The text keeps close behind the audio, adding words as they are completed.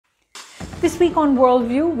This week on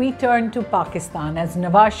Worldview, we turn to Pakistan as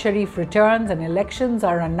Shahbaz Sharif returns and elections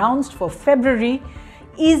are announced for February.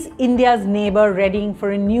 Is India's neighbour readying for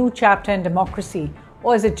a new chapter in democracy?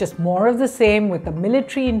 Or is it just more of the same with the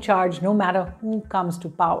military in charge no matter who comes to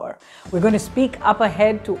power? We're going to speak up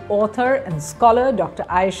ahead to author and scholar Dr.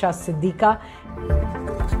 Ayesha Siddiqa.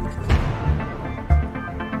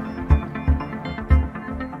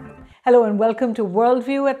 Hello and welcome to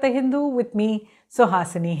Worldview at The Hindu with me,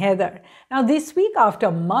 Suhasini Haidar. Now this week,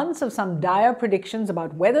 after months of some dire predictions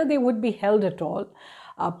about whether they would be held at all,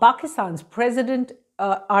 Pakistan's President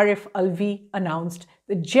Arif Alvi announced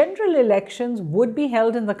the general elections would be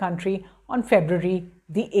held in the country on February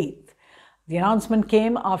the 8th. The announcement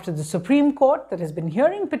came after the Supreme Court, that has been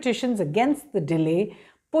hearing petitions against the delay,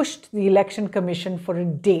 pushed the Election Commission for a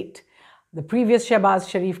date. The previous Shahbaz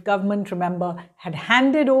Sharif government, remember, had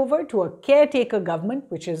handed over to a caretaker government,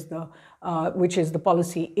 which is the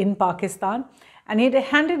policy in Pakistan, and it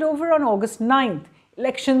handed over on August 9th.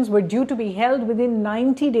 Elections were due to be held within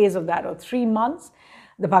 90 days of that, or 3 months.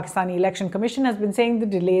 The Pakistani Election Commission has been saying the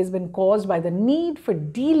delay has been caused by the need for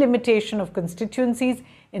delimitation of constituencies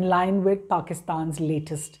in line with Pakistan's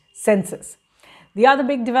latest census. The other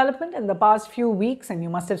big development in the past few weeks, and you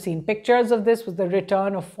must have seen pictures of this, was the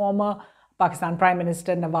return of former Pakistan Prime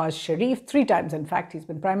Minister Shahbaz Sharif. 3 times, in fact, he's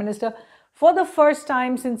been Prime Minister, for the first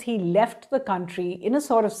time since he left the country in a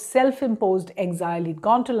sort of self-imposed exile. He'd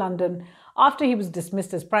gone to London after he was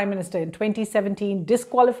dismissed as Prime Minister in 2017,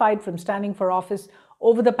 disqualified from standing for office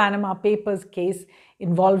over the Panama Papers case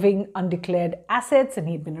involving undeclared assets, and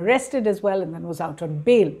he'd been arrested as well and then was out on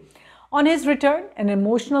bail. On his return, an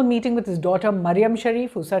emotional meeting with his daughter Maryam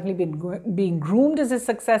Sharif, who's certainly been being groomed as his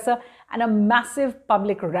successor, and a massive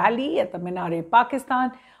public rally at the Menon,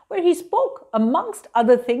 Pakistan, where he spoke, amongst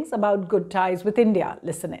other things, about good ties with India.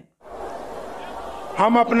 Listen in.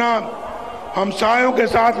 हम अपना हमसायों के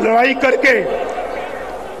साथ लड़ाई करके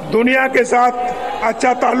दुनिया के साथ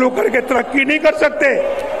अच्छा ताल्लुक करके तरक्की नहीं कर सकते।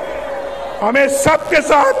 हमें सबके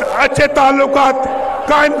साथ अच्छे ताल्लुकात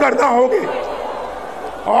कायम करना होंगे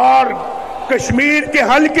और कश्मीर के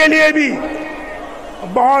हल के लिए भी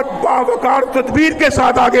बहुत बावकार तदबीर के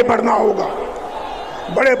साथ आगे बढ़ना होगा,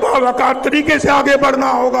 बड़े बावकार तरीके से आगे बढ़ना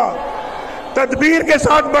होगा, तदबीर के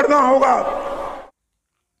साथ बढ़ना होगा।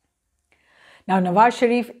 Now, Shahbaz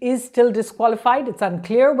Sharif is still disqualified. It's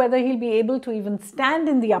unclear whether he'll be able to even stand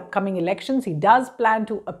in the upcoming elections. He does plan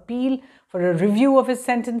to appeal for a review of his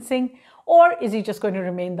sentencing, or is he just going to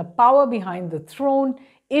remain the power behind the throne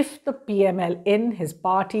if the PMLN, his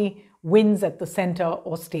party, wins at the centre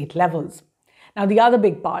or state levels? Now, the other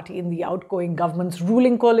big party in the outgoing government's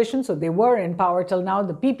ruling coalition, so they were in power till now,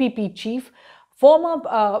 the PPP chief, former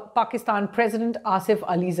Pakistan President Asif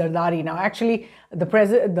Ali Zardari. Now, actually, the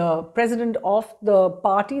president of the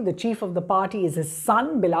party, the chief of the party, is his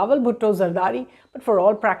son, Bilawal Bhutto Zardari. But for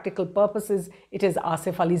all practical purposes, it is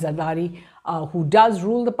Asif Ali Zardari who does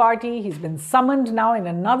rule the party. He's been summoned now in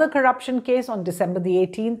another corruption case on December the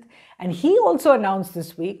 18th. And he also announced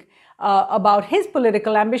this week about his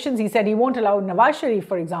political ambitions. He said he won't allow Shahbaz Sharif,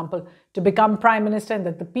 for example, to become prime minister, and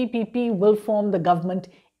that the PPP will form the government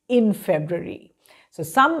in February. So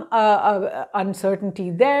some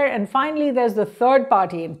uncertainty there. And finally, there's the third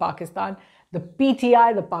party in Pakistan, the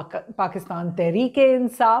PTI, the Pakistan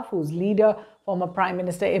Tehreek-e-Insaf, whose leader, former Prime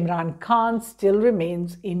Minister Imran Khan, still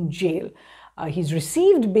remains in jail. He's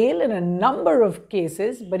received bail in a number of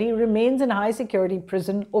cases, but he remains in high security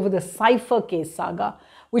prison over the Cypher case saga,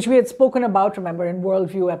 which we had spoken about, remember, in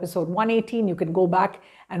Worldview episode 118. You can go back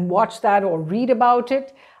and watch that or read about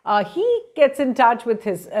it. He gets in touch with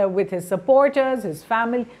his supporters, his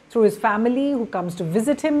family, through his family who comes to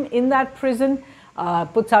visit him in that prison,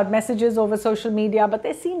 puts out messages over social media, but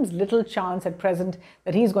there seems little chance at present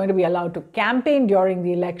that he's going to be allowed to campaign during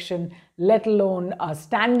the election, let alone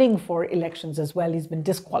standing for elections as well. He's been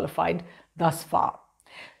disqualified thus far.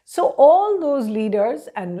 So all those leaders,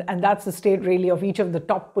 and that's the state really of each of the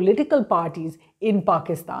top political parties in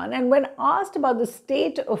Pakistan. And when asked about the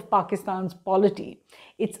state of Pakistan's polity,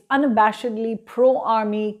 its unabashedly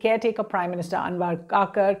pro-army caretaker Prime Minister Anwar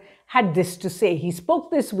Kakar had this to say. He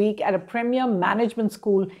spoke this week at a premier management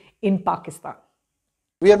school in Pakistan.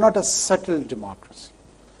 We are not a settled democracy.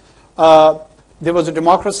 There was a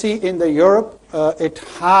democracy in the Europe. It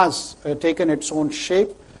has taken its own shape,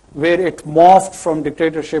 where it morphed from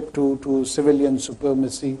dictatorship to civilian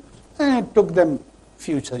supremacy, and it took them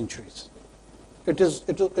few centuries.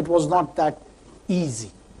 It was not that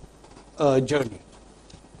easy journey.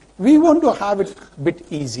 We want to have it a bit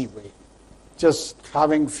easy way, just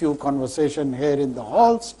having few conversation here in the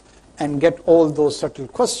halls and get all those subtle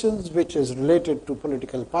questions which is related to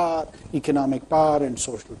political power, economic power, and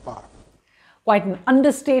social power. Quite an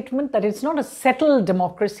understatement that it's not a settled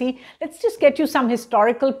democracy. Let's just get you some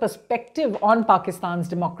historical perspective on Pakistan's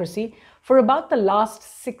democracy. For about the last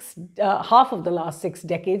half of the last 6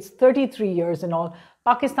 decades, 33 years in all,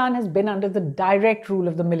 Pakistan has been under the direct rule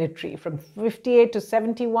of the military from 58 to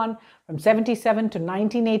 71, from 77 to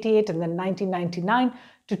 1988, and then 1999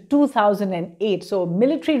 to 2008. So a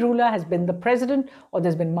military ruler has been the president, or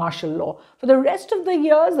there's been martial law. For the rest of the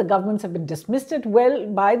years, the governments have been dismissed at will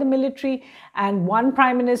by the military, and one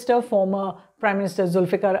prime minister, former Prime Minister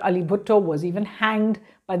Zulfikar Ali Bhutto, was even hanged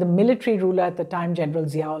by the military ruler at the time, General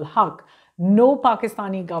Zia-ul-Haq. No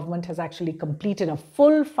Pakistani government has actually completed a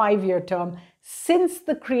full 5-year term since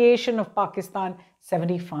the creation of Pakistan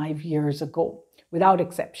 75 years ago, without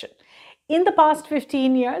exception. In the past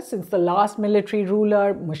 15 years, since the last military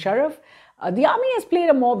ruler, Musharraf, the army has played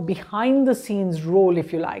a more behind-the-scenes role,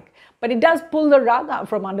 if you like. But it does pull the rug out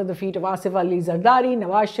from under the feet of Asif Ali Zardari,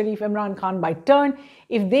 Nawaz Sharif, Imran Khan by turn,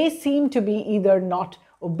 if they seem to be either not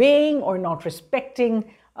obeying or not respecting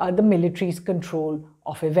the military's control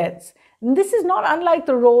of events. And this is not unlike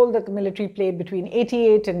the role that the military played between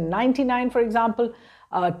 88 and 99, for example,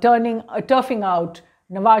 turfing out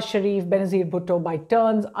Nawaz Sharif, Benazir Bhutto by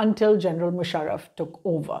turns until General Musharraf took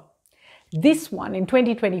over. This one in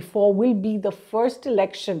 2024 will be the first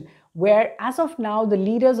election where, as of now, the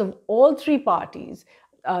leaders of all three parties,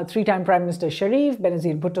 three-time Prime Minister Sharif,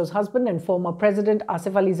 Benazir Bhutto's husband, and former President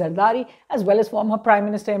Asif Ali Zardari, as well as former Prime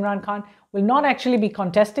Minister Imran Khan, will not actually be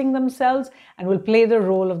contesting themselves and will play the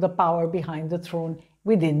role of the power behind the throne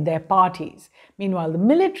within their parties. Meanwhile, the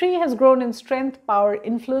military has grown in strength, power,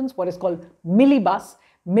 influence, what is called millibus,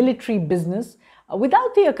 military business.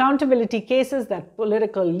 Without the accountability cases that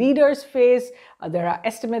political leaders face, there are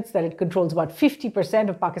estimates that it controls about 50%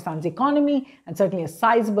 of Pakistan's economy and certainly a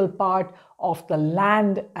sizable part of the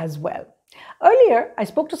land as well. Earlier, I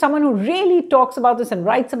spoke to someone who really talks about this and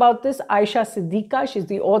writes about this, Aisha Siddiqa. She's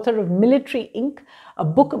the author of Military Inc., a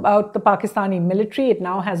book about the Pakistani military. It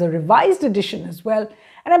now has a revised edition as well.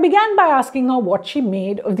 And I began by asking her what she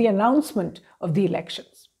made of the announcement of the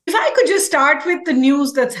elections. If I could just start with the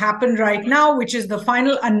news that's happened right now, which is the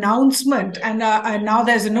final announcement, and now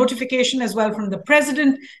there's a notification as well from the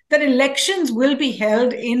president that elections will be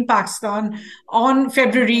held in Pakistan on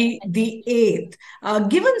February the 8th.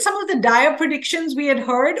 Given some of the dire predictions we had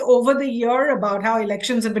heard over the year about how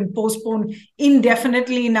elections have been postponed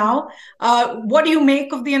indefinitely now, what do you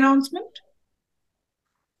make of the announcement?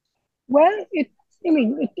 Well,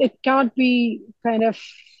 it can't be kind of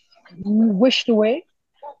wished away.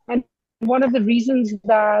 And one of the reasons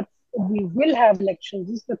that we will have elections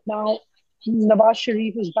is that now Nawaz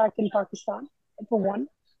Sharif is back in Pakistan, for one.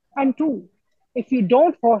 And two, if you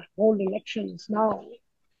don't hold elections now,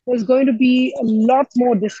 there's going to be a lot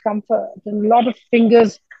more discomfort and a lot of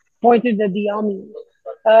fingers pointed at the army.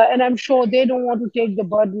 And I'm sure they don't want to take the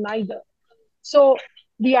burden either. So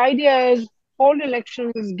the idea is hold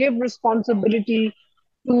elections, give responsibility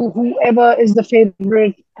to whoever is the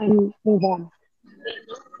favorite and move on.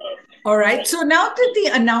 All right. So now that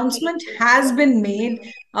the announcement has been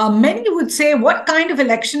made, many would say, what kind of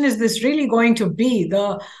election is this really going to be?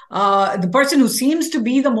 The person who seems to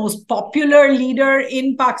be the most popular leader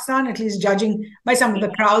in Pakistan, at least judging by some of the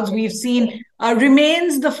crowds we've seen,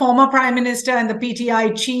 remains the former Prime Minister and the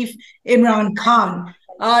PTI chief, Imran Khan.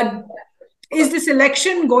 Is this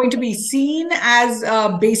election going to be seen as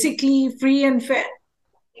basically free and fair?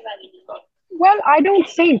 Well, I don't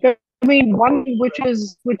think. I mean, one which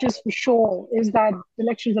is for sure is that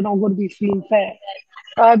elections are not going to be free and fair.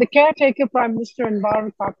 The caretaker Prime Minister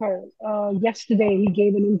Anwar Kakar, yesterday he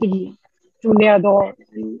gave an interview to neighbour.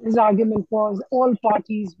 His argument was all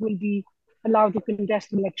parties will be allowed to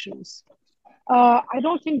contest elections. I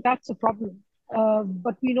don't think that's a problem,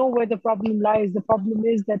 but we know where the problem lies. The problem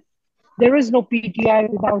is that there is no PTI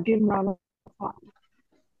without Imran Khan,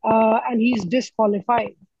 and he's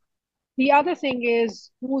disqualified. The other thing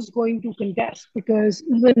is who's going to contest, because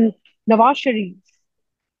even Nawaz Sharif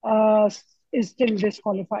is still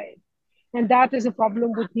disqualified. And that is a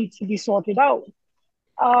problem which needs to be sorted out.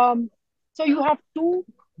 So you have two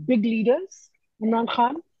big leaders, Imran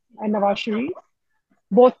Khan and Nawaz Sharif,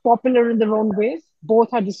 both popular in their own ways. Both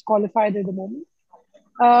are disqualified at the moment.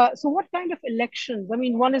 So what kind of elections? I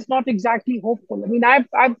mean, one is not exactly hopeful. I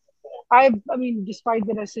mean, despite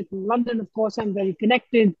that I sit in London, of course, I'm very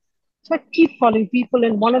connected. So I keep calling people,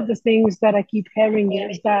 and one of the things that I keep hearing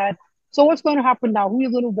is that, so what's going to happen now? Who are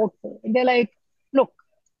you going to vote for? And they're like, look,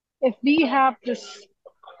 if we have this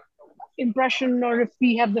impression or if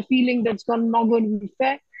we have the feeling that it's not going to be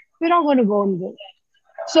fair, we're not going to go and vote.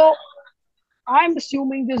 So I'm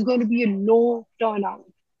assuming there's going to be a low turnout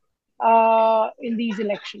in these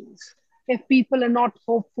elections. If people are not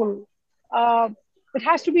hopeful, it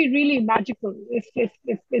has to be really magical if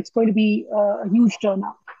it's going to be a huge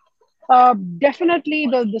turnout. Definitely,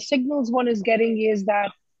 the signals one is getting is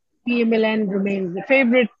that PMLN remains the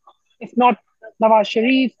favorite. If not Nawaz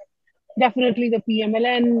Sharif, definitely the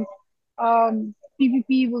PMLN.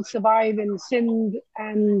 PPP will survive in Sindh.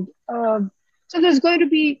 And so there's going to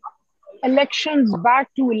be elections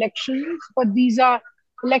back to elections, but these are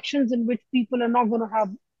elections in which people are not going to have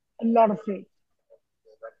a lot of faith.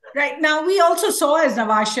 Right. Now, we also saw as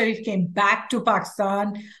Nawaz Sharif came back to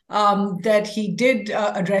Pakistan that he did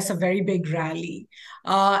address a very big rally.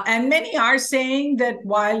 And many are saying that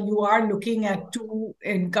while you are looking at two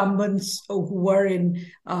incumbents who were in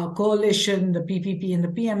coalition, the PPP and the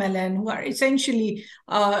PMLN, who are essentially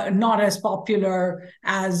not as popular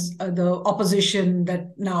as the opposition that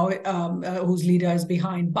now whose leader is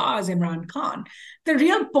behind bars, Imran Khan. The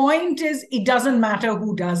real point is it doesn't matter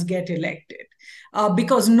who does get elected.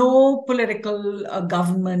 Because no political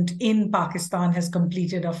government in Pakistan has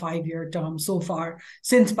completed a 5-year term so far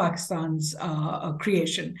since Pakistan's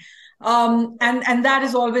creation. And that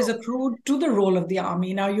is always accrued to the role of the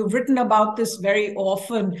army. Now, you've written about this very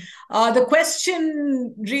often. The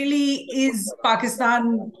question really is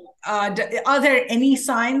Pakistan, are there any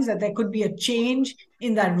signs that there could be a change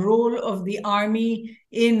in that role of the army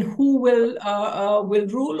in who will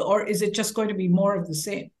rule, or is it just going to be more of the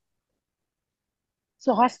same?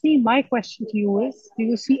 So, Hasni, my question to you is, do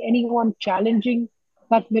you see anyone challenging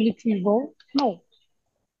that military role? No.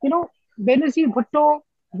 Benazir Bhutto,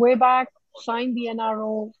 way back, signed the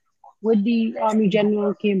NRO with the Army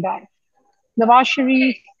General, came back. Nawaz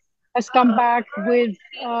Sharif has come back with,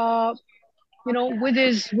 with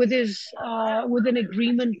an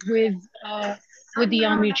agreement with the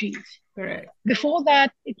Army Chief. Correct. Before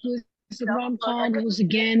that, it was Imran Khan who was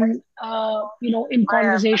again, in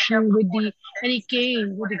conversation and he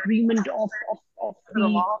came with agreement of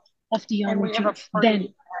the Army Chief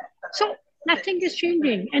then. So nothing is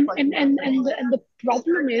changing, and the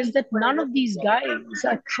problem is that none of these guys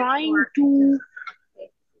are trying to,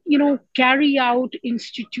 carry out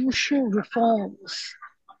institutional reforms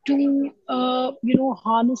to,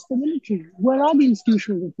 harness the military. Where are the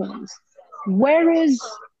institutional reforms? Where is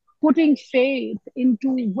putting faith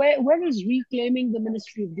into, where is reclaiming the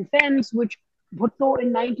Ministry of Defense, which Bhutto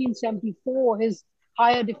in 1974, his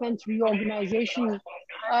higher defense reorganization,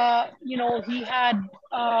 he had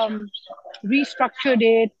restructured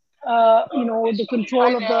it, the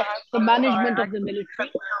control of the management of the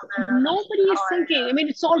military. Nobody is thinking,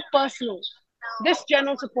 it's all personal. This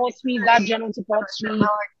general supports me, that general supports me,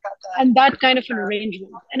 and that kind of an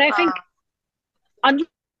arrangement. And I think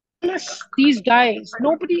unless these guys,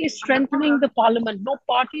 nobody is strengthening the parliament, no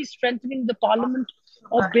party is strengthening the parliament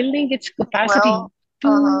or building its capacity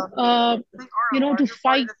to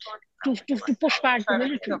fight, to push back the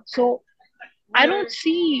military. So I don't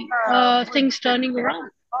see things turning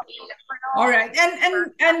around. All right,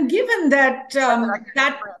 and given that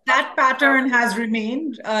that pattern has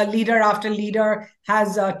remained, leader after leader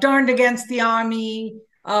has turned against the army,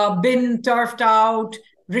 been turfed out,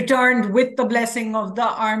 returned with the blessing of the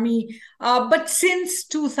army. But since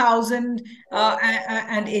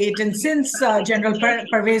 2008 and since General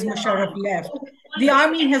Pervez Musharraf left, the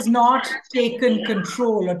army has not taken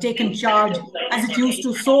control or taken charge as it used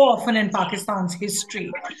to so often in Pakistan's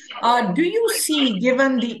history. Do you see,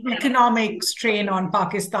 given the economic strain on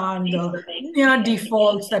Pakistan, the near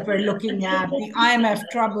defaults that we're looking at, the IMF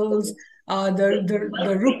troubles,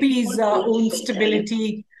 the rupee's own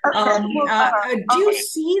stability, do you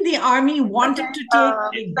see the army wanting to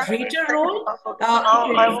take a greater role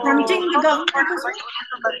confronting the government as well?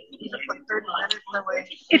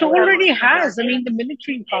 It already has. The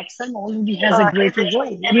military in Pakistan already has a greater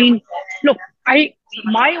role. Look,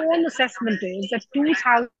 my own assessment is that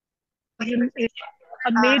 2008,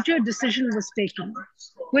 a major decision was taken,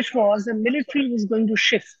 which was the military was going to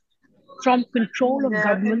shift from control of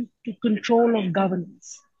government to control of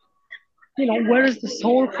governance. Where is this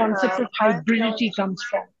whole concept of hybridity comes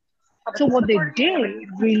from? So what they did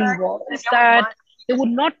really was that they would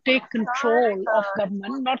not take control of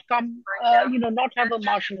government, not have a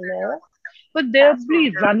martial law, but they'll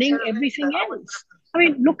be running everything else.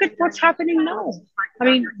 Look at what's happening now.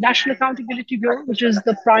 National Accountability Bureau, which is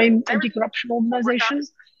the prime anti-corruption organization,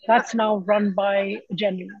 that's now run by a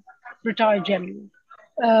general, retired general.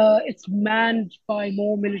 It's manned by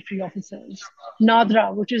more military officers.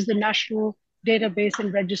 NADRA, which is the National Database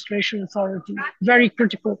and Registration Authority, very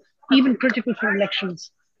critical, even critical for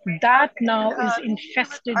elections. that now is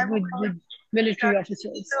infested with military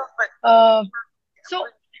officers. So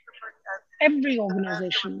every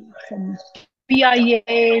organization, from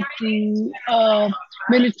PIA to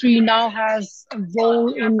military, now has a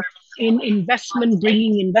role in investment,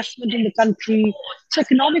 bringing investment in the country. It's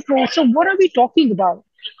economic role. So what are we talking about?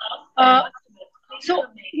 Uh, so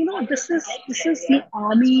this is the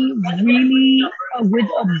army really with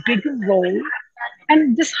a bigger role,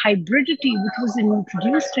 and this hybridity, which was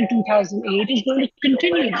introduced in 2008, is going to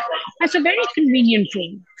continue. It's a very convenient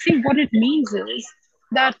role. See, what it means is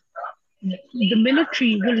that the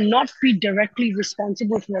military will not be directly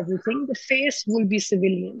responsible for everything. The face will be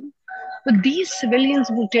civilian. But these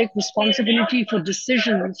civilians will take responsibility for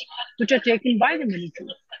decisions which are taken by the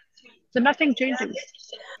military. So nothing changes.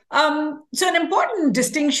 So an important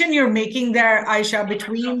distinction you're making there, Aisha,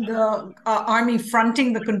 between the army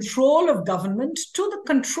fronting the control of government to the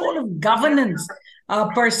control of governance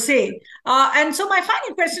per se. And so my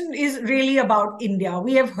final question is really about India.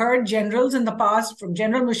 We have heard generals in the past, from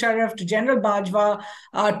General Musharraf to General Bajwa,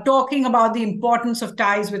 talking about the importance of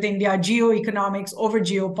ties with India, geoeconomics over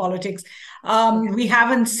geopolitics. We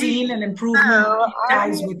haven't seen an improvement in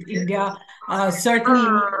ties with India,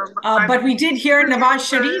 certainly. But we did hear Nawaz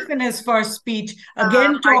Sharif in his first speech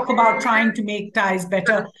again talk about trying to make ties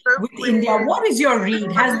better with India. What is your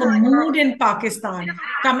read? Has the mood in Pakistan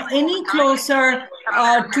come any closer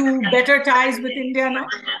to better ties with India now?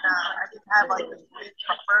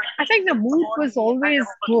 I think the mood was always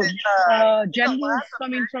good. Generals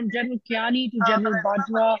coming from General Kiani to General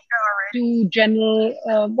Bajwa to General,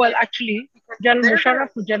 General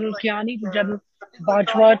Musharraf to General Kiani to General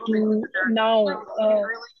Bajwa to now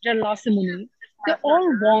General Asimuni. They all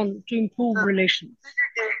want to improve relations,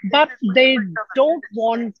 but they don't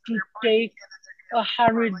want to take a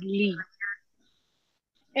hurried leap.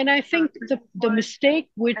 And I think the mistake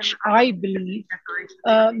which I believe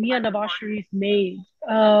Mia Nawaz Sharif made,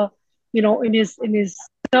 in his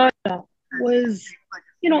third term was,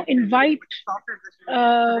 invite,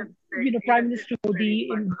 Prime Minister Modi.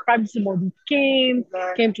 Prime Minister Modi came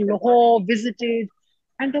to Lahore, visited,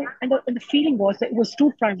 and the feeling was that it was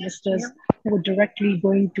two prime ministers who were directly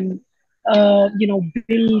going to,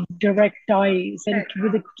 build direct ties and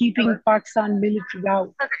with keeping Pakistan military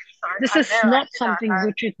out. This is not something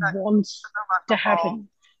which it wants to happen.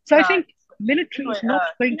 So I think military is not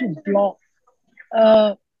going to block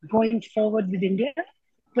going forward with India,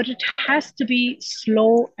 but it has to be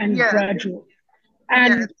slow and gradual.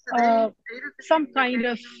 And some kind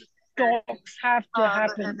of talks have to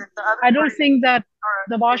happen. I don't think that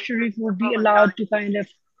Nawaz Sharif would be allowed to kind of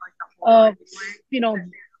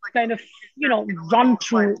run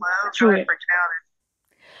through it.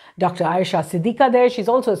 Dr. Aisha Siddiqa there. She's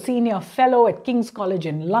also a senior fellow at King's College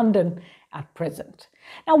in London at present.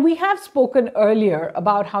 Now, we have spoken earlier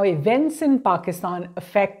about how events in Pakistan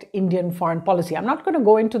affect Indian foreign policy. I'm not going to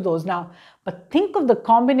go into those now, but think of the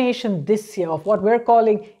combination this year of what we're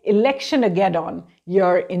calling election-ageddon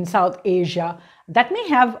year in South Asia that may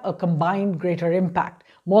have a combined greater impact.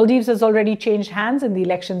 Maldives has already changed hands in the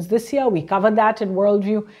elections this year. We covered that in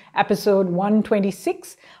Worldview episode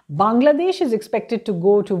 126. Bangladesh is expected to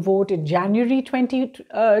go to vote in January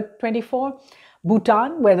 2024.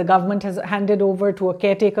 Bhutan, where the government has handed over to a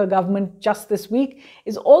caretaker government just this week,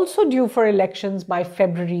 is also due for elections by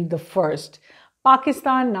February the 1st.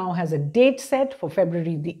 Pakistan now has a date set for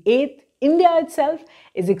February the 8th. India itself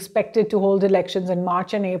is expected to hold elections in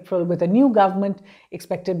March and April, with a new government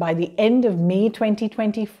expected by the end of May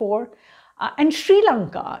 2024. And Sri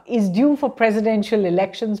Lanka is due for presidential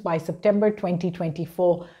elections by September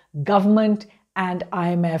 2024, government and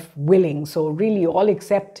IMF willing. So really all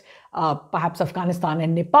except perhaps Afghanistan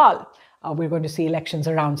and Nepal. We're going to see elections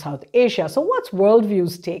around South Asia. So what's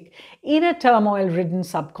Worldview's take? In a turmoil-ridden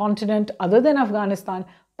subcontinent other than Afghanistan,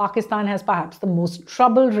 Pakistan has perhaps the most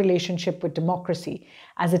troubled relationship with democracy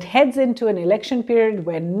as it heads into an election period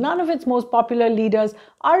where none of its most popular leaders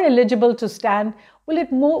are eligible to stand. Will it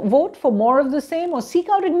vote for more of the same or seek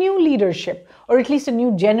out a new leadership, or at least a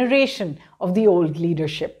new generation of the old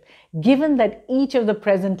leadership? Given that each of the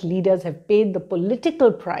present leaders have paid the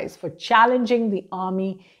political price for challenging the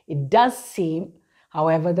army, it does seem,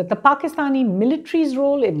 however, that the Pakistani military's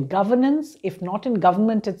role in governance, if not in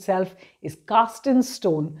government itself, is cast in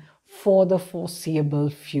stone for the foreseeable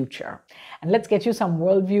future. And let's get you some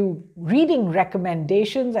Worldview reading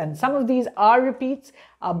recommendations, and some of these are repeats.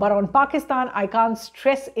 But on Pakistan, I can't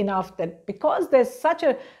stress enough that because there's such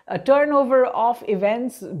a turnover of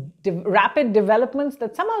events, rapid developments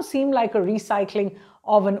that somehow seem like a recycling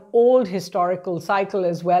of an old historical cycle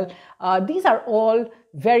as well. These are all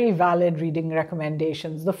very valid reading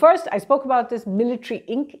recommendations. The first, I spoke about this, Military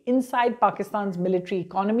Inc. Inside Pakistan's Military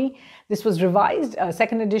Economy. This was revised,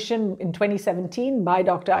 second edition in 2017 by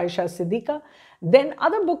Dr. Aisha Siddiqa. Then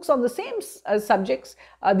other books on the same subjects,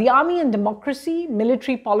 The Army and Democracy,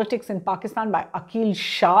 Military Politics in Pakistan by Aqil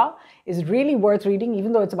Shah is really worth reading,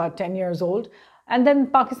 even though it's about 10 years old. And then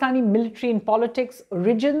Pakistani Military and Politics,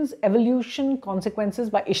 Origins, Evolution, Consequences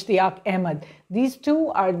by Ishtiaq Ahmed. These two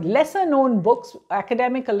are lesser known books,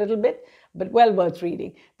 academic a little bit, but well worth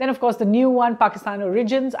reading. Then of course the new one, Pakistan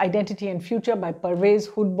Origins, Identity and Future by Parvez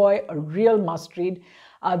Hoodboy, a real must read.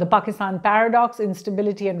 The Pakistan Paradox,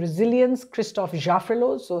 Instability and Resilience, Christophe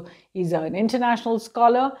Jaffrelot, so he's an international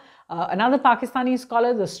scholar. Another Pakistani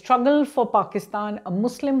scholar, The Struggle for Pakistan, A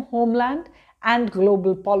Muslim Homeland and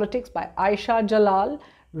Global Politics by Aisha Jalal.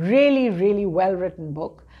 Really, really well-written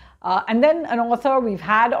book. And then an author we've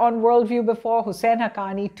had on Worldview before, Hussain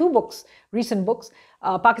Haqqani, two books, recent books,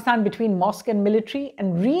 Pakistan Between Mosque and Military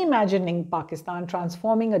and Reimagining Pakistan,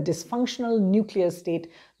 Transforming a Dysfunctional Nuclear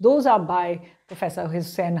State. Those are by Professor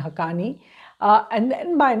Hussain Haqqani. And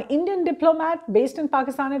then by an Indian diplomat based in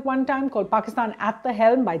Pakistan at one time called Pakistan at the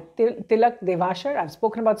Helm by Tilak Devashar. I've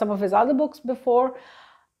spoken about some of his other books before.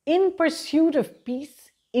 In Pursuit of Peace,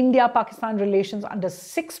 India-Pakistan Relations under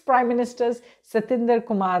 6 Prime Ministers, Satinder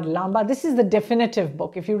Kumar Lamba. This is the definitive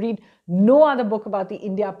book. If you read no other book about the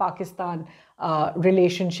India-Pakistan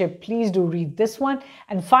relationship, please do read this one.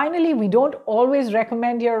 And finally, we don't always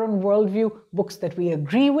recommend here on Worldview books that we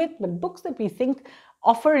agree with, but books that we think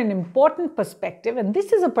offer an important perspective. And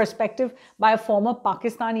this is a perspective by a former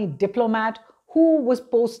Pakistani diplomat who was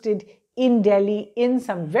posted in Delhi in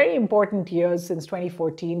some very important years since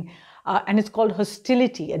 2014. And it's called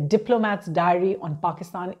Hostility, A Diplomat's Diary on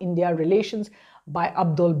Pakistan-India Relations by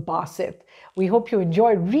Abdul Basit. We hope you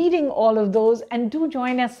enjoyed reading all of those, and do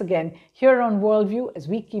join us again here on Worldview as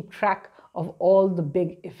we keep track of all the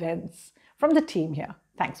big events. From the team here,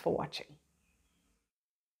 thanks for watching.